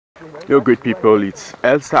Yo, great people, it's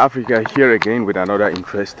Elsa Africa here again with another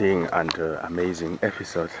interesting and amazing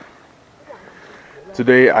episode.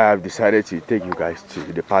 Today I have decided to take you guys to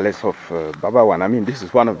the palace of Babawan. I mean, this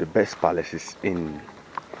is one of the best palaces in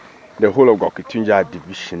the whole of Ngoketunjia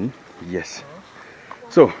division. Yes.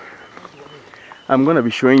 So I'm gonna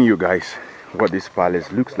be showing you guys what this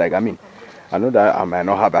palace looks like. I mean, I know that I might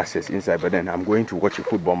not have access inside, but then I'm going to watch a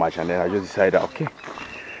football match, and then I just decided, okay,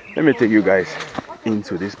 let me take you guys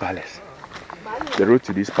into this palace. The road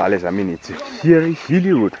to this palace, I mean, it's a very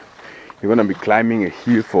hilly road. You're gonna be climbing a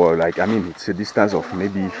hill for like, I mean, it's a distance of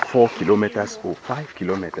maybe 4 kilometers or 5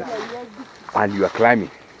 kilometers, and you are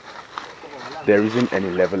climbing. There isn't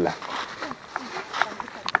any level land.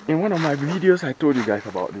 In one of my videos, I told you guys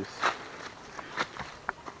about this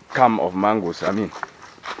camp of mangoes. I mean,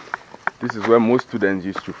 this is where most students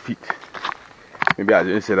used to feed. Maybe I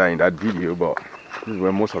didn't say that in that video, but this is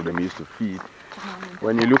where most of them used to feed.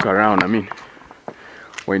 When you look around, I mean,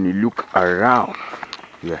 when you look around,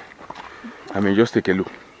 yeah, I mean, just take a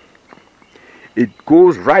look. It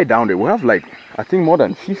goes right down there. We have like, I think more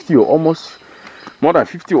than 50 or almost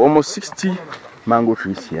 60 mango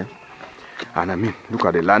trees here. And I mean, look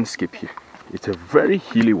at the landscape here. It's a very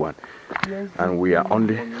hilly one. And we are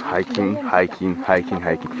only hiking. I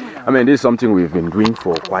mean, this is something we've been doing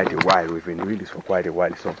for quite a while. We've been doing this for quite a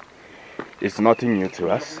while, so it's nothing new to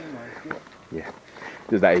us. Yeah,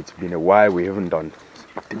 just that it's been a while we haven't done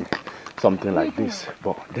something like this.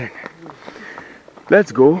 But then,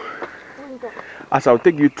 let's go. As I'll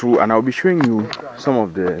take you through, and I'll be showing you some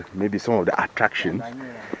of the attractions.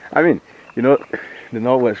 I mean, you know, the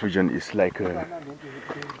Northwest region is like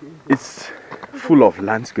it's full of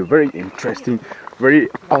landscape, very interesting, very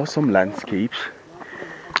awesome landscapes.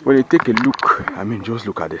 When you take a look, I mean, just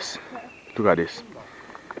look at this. Look at this.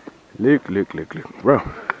 Look, bro.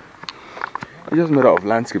 It's just made out of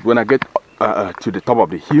landscape. When I get to the top of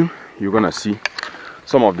the hill, you're gonna see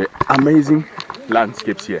some of the amazing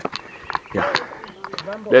landscapes here. Yeah,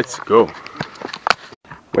 let's go.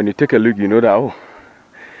 When you take a look, you know that, oh,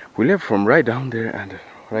 we left from right down there, and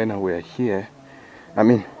right now we are here. I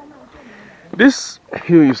mean, this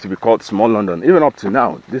hill used to be called Small London. Even up to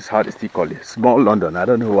now, this is how they still call it, Small London. I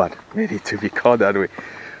don't know what made it to be called that way,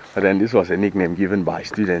 but then this was a nickname given by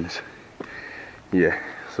students. Yeah,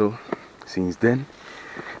 so since then,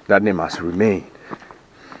 that name has remained.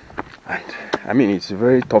 And I mean, it's a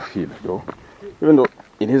very tough hill, though. Even though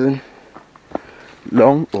it isn't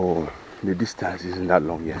long, or the distance isn't that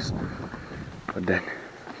long, yes. But then,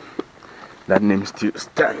 that name still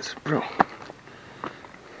stands, bro.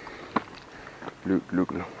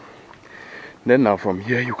 Look. Then now from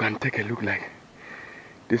here, you can take a look. Like,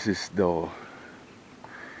 this is the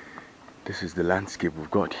landscape we've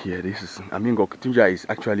got here. I mean, Ngoketunjia is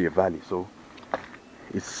actually a valley, so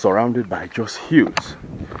it's surrounded by just hills.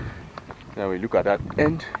 Now we look at that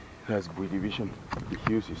end, that's Bui Division, the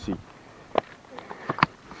hills you see.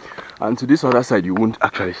 And to this other side, you won't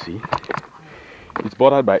actually see. It's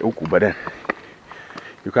bordered by Oku, but then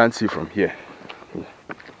you can't see from here.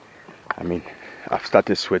 I mean, I've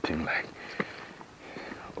started sweating like,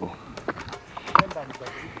 oh.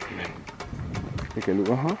 Take a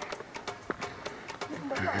look,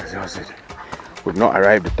 That's it. We've not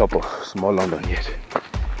arrived at the top of Small London yet,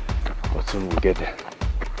 but soon we'll get there.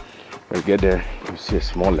 When we get there, you'll see a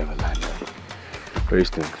small level land. Very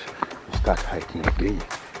soon, we start hiking again.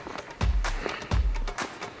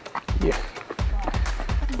 Yeah.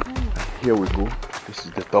 Here we go. This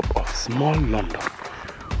is the top of Small London.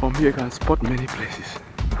 From here you can spot many places.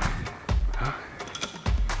 Huh?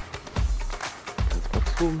 You can spot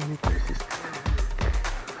so many places.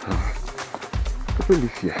 People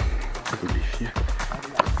live here. I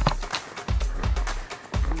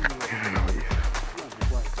don't know if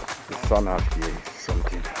the sun out here is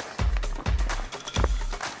something else.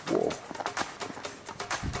 Whoa.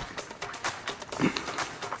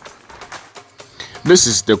 This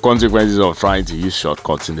is the consequences of trying to use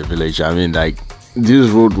shortcuts in the village. I mean, like, this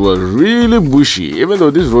road was really bushy, even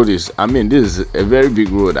though this road is, I mean, this is a very big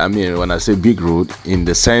road. I mean, when I say big road, in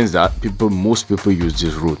the sense that most people use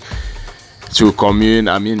this road to commune,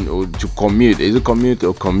 I mean, or to commute. Is it commute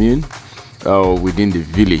or commune within the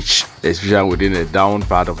village, especially within the down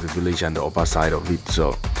part of the village and the upper side of it.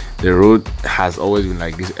 So the road has always been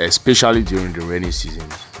like this, especially during the rainy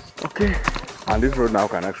seasons. Okay, and this road now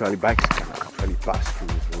bikes can actually pass through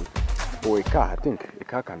this road. Or a car, I think a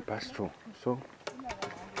car can pass through. So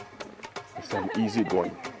it's an easy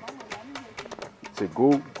going. It's a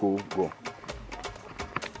go.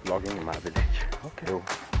 Logging in my village. Okay.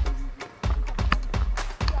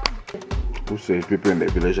 Who says people in the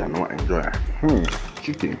village are not enjoying?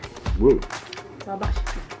 Chicken. Whoa. Baba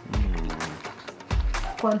chicken.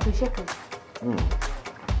 Country chicken.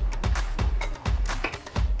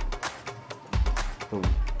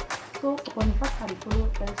 So when you first had follow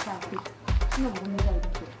Elsa, you know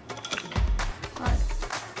Alright.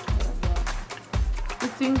 You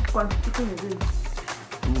think country chicken is good?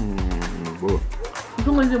 Whoa. You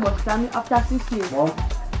don't want to after 6 years.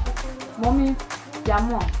 Mommy,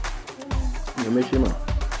 Yamo. You make him.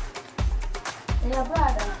 Yeah,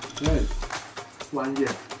 brother. Yes. 1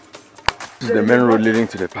 year. This is the main road leading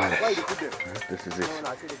to the palace. This is it.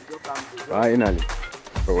 Finally.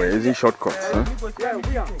 But we're using shortcuts, huh?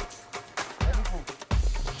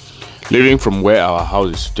 Living from where our house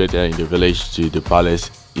is situated in the village to the palace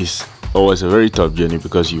is always a very tough journey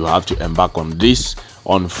because you have to embark on this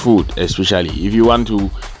on foot, especially if you want to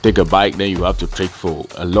take a bike, then you have to trek for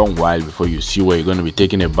a long while before you see where you're going to be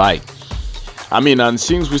taking a bike. I mean, and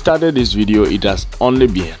since we started this video, it has only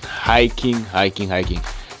been hiking.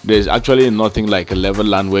 There's actually nothing like a level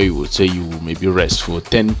land where you would say you maybe rest for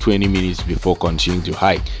 10-20 minutes before continuing to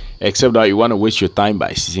hike, except that you want to waste your time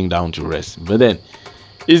by sitting down to rest. But then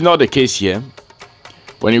it's not the case here.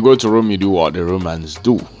 When you go to Rome, you do what the Romans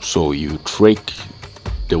do, so you trek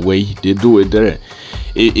the way they do it there.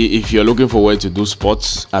 If you're looking for where to do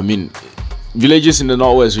sports, I mean, villages in the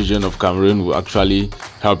northwest region of Cameroon will actually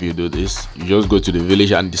help you do this. You just go to the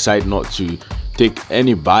village and decide not to take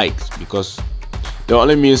any bikes, because the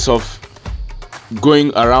only means of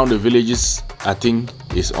going around the villages, I think,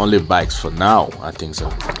 is only bikes for now. I think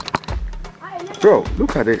so. Bro,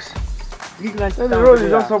 look at this. The road is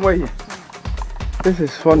just somewhere here. This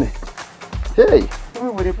is funny. Hey. Okay,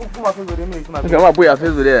 I'm gonna put your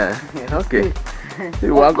face there. Okay.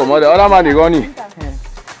 You want to come out? The other man is going.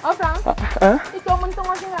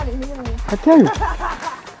 I tell you.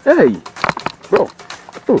 Hey, bro,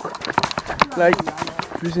 look. Like,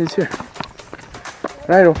 listen here.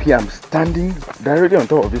 Right up here, I'm standing directly on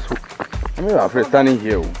top of this hook. I'm not afraid standing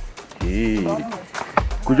here. Hey,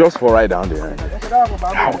 could just fall right down there.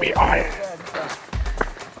 That'll be iron.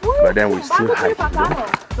 But then we still hike.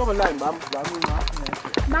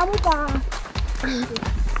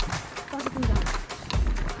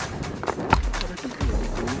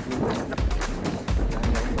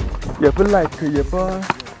 You feel like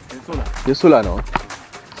you're solar now?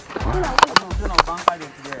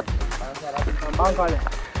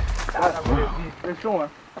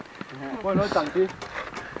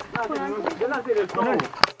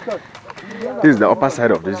 This is the upper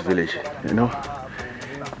side of this village, you know.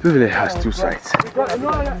 This village has two sides.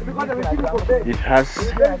 It has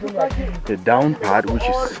the down part, which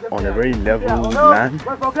is on a very level land,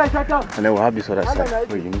 and then we'll have this other side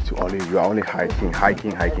where you need to you are only hiking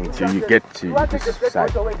till you get to this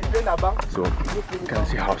side. So you can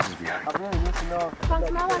see houses behind.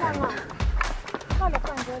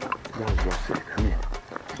 That's just it. I mean,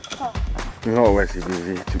 it's not always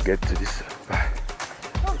easy to get to this part.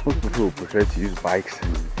 Most people prefer to use bikes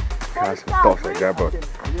and cars and stuff like that, but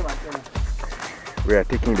we are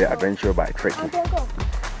taking the adventure by trekking.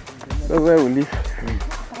 So where we live, I mean,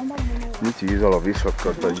 you need to use all of these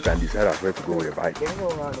shortcuts, but you can decide where to go with your bike. And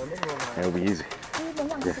it'll be easy.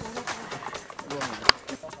 Yeah.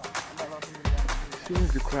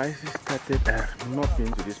 Since the crisis started, I have not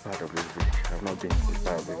been to this part of this village. I have not been to this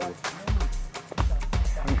part of the village.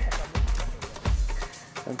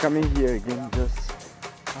 I'm coming here again just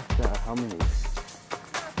after how many years?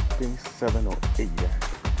 I think 7 or 8 years.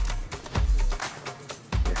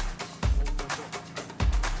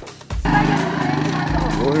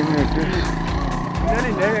 Going like this.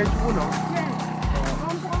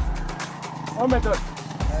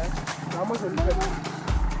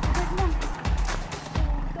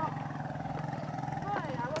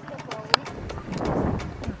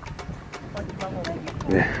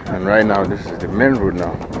 Yeah, and right now this is the main road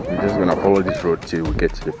now. We're just gonna follow this road till we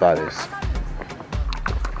get to the palace.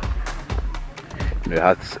 It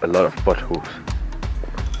has a lot of potholes.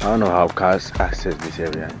 I don't know how cars access this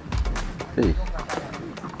area. Hey,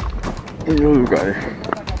 look at it.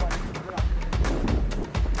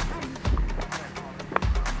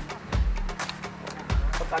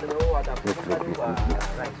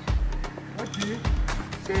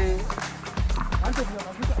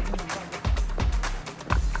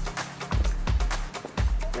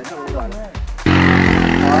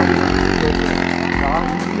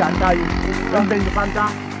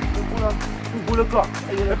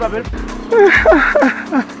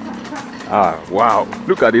 Ah, wow,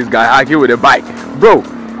 look at this guy hiking with a bike. Bro,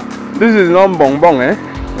 this is not bong bong, eh?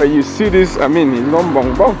 When you see this, I mean, it's not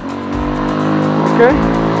bong bong. Okay?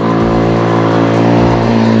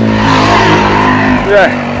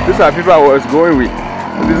 Yeah, these are people I was going with.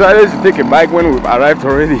 I decided to take a bike when we arrived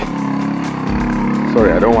already.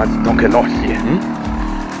 Sorry, I don't want to talk a lot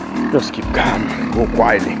here. Just keep calm, go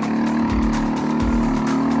quietly.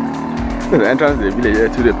 The entrance to the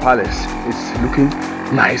village, to the palace, is looking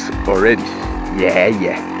nice already. Yeah.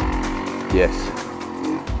 Yes.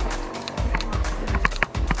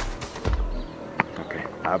 Okay,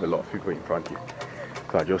 I have a lot of people in front here,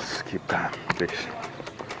 so I just keep calm, please.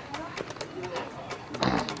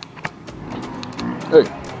 Hey,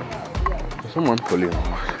 there's someone calling.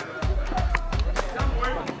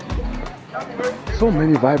 So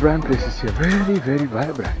many vibrant places here, very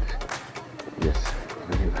vibrant. Yes,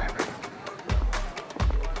 very vibrant.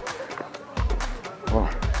 Oh.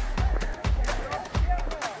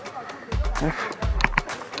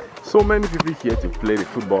 So many people here to play the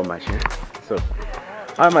football match. Eh? So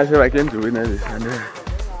I myself, I came to witness this, and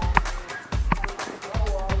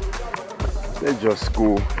let's just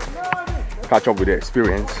go catch up with the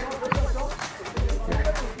experience. Yeah.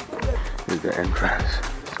 This is the entrance.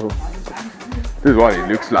 So this is what it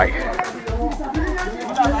looks like.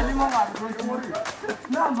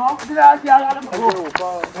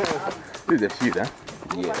 This is the field, huh?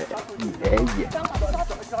 Yeah.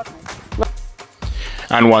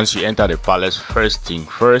 And once you enter the palace, first thing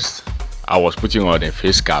first, I was putting on a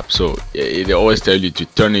face cap. So they always tell you to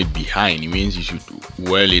turn it behind. It means you should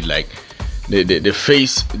wear it like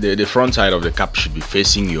the front side of the cap should be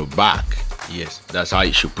facing your back. Yes, that's how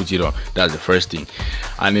you should put it on. That's the first thing.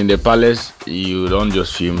 And in the palace, you don't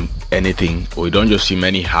just film anything, or you don't just film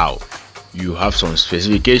anyhow. You have some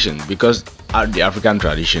specifications, because the African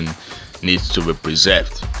tradition needs to be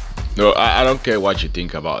preserved. No, I don't care what you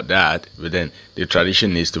think about that, but then the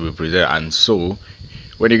tradition needs to be preserved. And so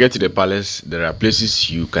when you get to the palace, there are places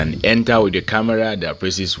you can enter with the camera. There are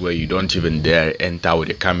places where you don't even dare enter with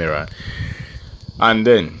the camera. And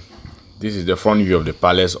then this is the front view of the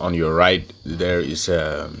palace. On your right there is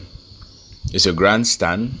a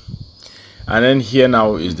grandstand, and then here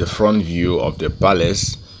now is the front view of the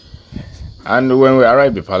palace. And when we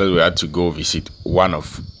arrived at the palace, we had to go visit one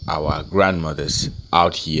of our grandmothers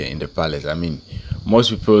out here in the palace. I mean,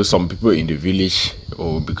 some people in the village,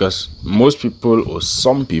 or because most people or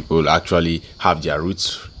some people actually have their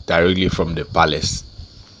roots directly from the palace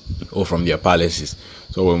or from their palaces.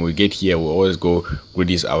 So when we get here, we always go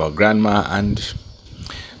greet our grandma, and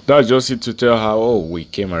that's just it to tell her, oh, we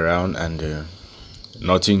came around, and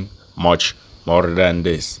nothing much more than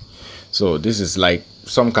this. So this is like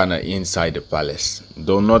some kind of inside the palace,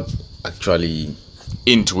 though not actually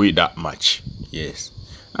into it that much. Yes.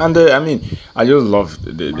 And I mean, I just love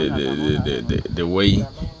the way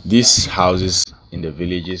these houses in the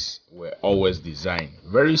villages were always designed.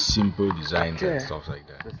 Very simple designs and stuff like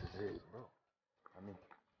that. This is it, bro. I mean,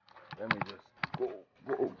 let me just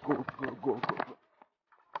go.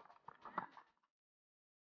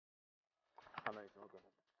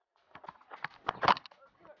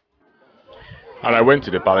 And I went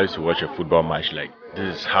to the palace to watch a football match. Like,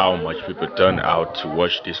 this is how much people turn out to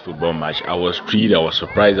watch this football match. I was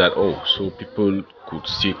surprised that, oh, so people could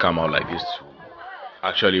still come out like this to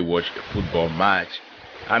actually watch a football match.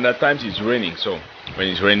 And at times it's raining, so when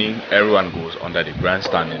it's raining, everyone goes under the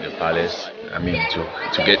grandstand in the palace. I mean,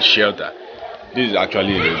 to get shelter. This is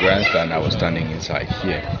actually the grandstand I was standing inside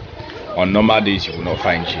here. On normal days, you will not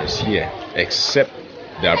find chairs here, except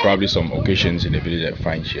there are probably some occasions in the village that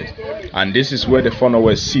find chairs. And this is where the fun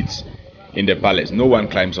always sits in the palace. No one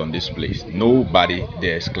climbs on this place. Nobody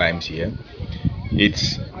there climbs here.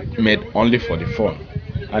 It's made only for the fun.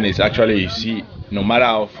 And it's actually, you see, no matter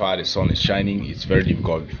how far the sun is shining, it's very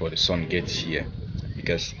difficult before the sun gets here,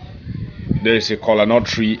 because there is a kola nut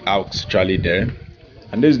tree actually there.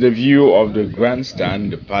 And this is the view of the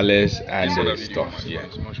grandstand, the palace, and the stuff. Yeah,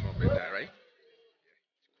 it's much more better, right?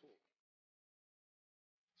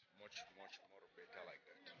 Much more better like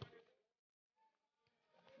that.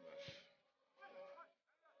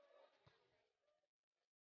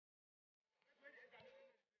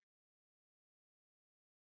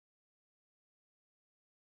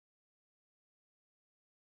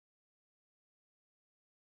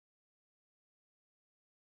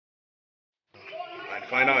 And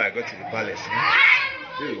finally, I got to the palace.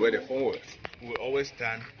 This is where the phone was. We would always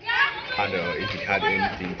stand, and if you had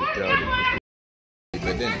anything to tell the people.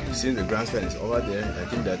 But then, since the grandstand is over there, I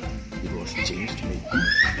think that it was changed maybe.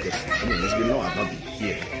 Because, I mean, it's been long I've not been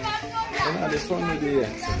here. And now there's phone there.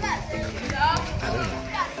 I don't know.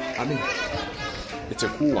 I mean, it's a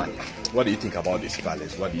cool one. What do you think about this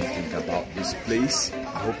palace? What do you think about this place?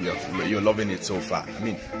 I hope you're loving it so far. I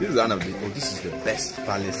mean, this is one of the, this is the best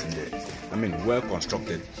palace in the, I mean, well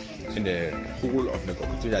constructed in the whole of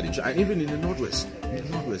Ngoketunjia, and even in the northwest. In the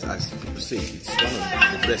northwest, as people say, it's one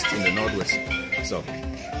of the best in the northwest. So,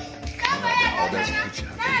 the others which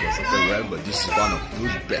have been something well, but this is one of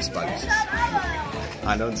those best palaces.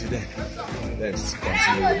 And until then, let's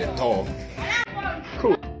continue with the tour.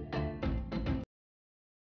 Cool.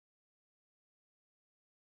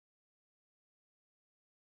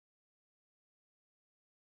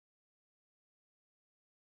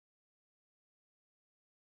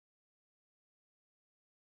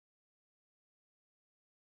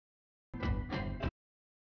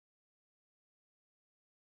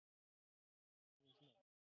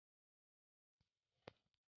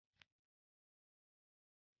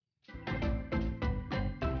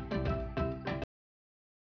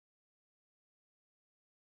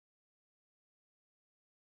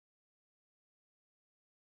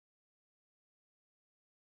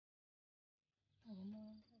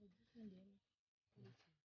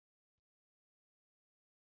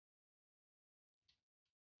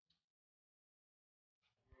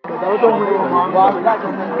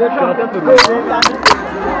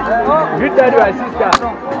 Greet that my sister.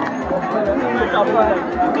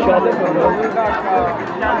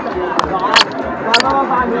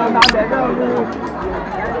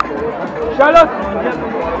 Charlotte.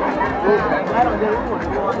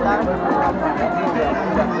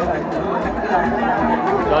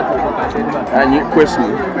 And you quiz me.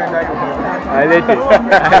 I let it.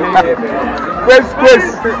 Quiz.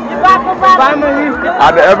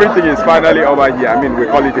 And everything is finally over here. I mean, we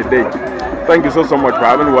call it a day. Thank you so much for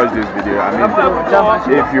having watched this video. I mean,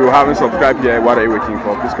 if you haven't subscribed yet, what are you waiting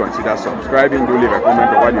for? Please consider subscribing. Do leave a comment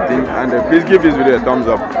on what you think, and please give this video a thumbs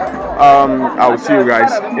up. I will see you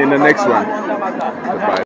guys in the next one. Bye.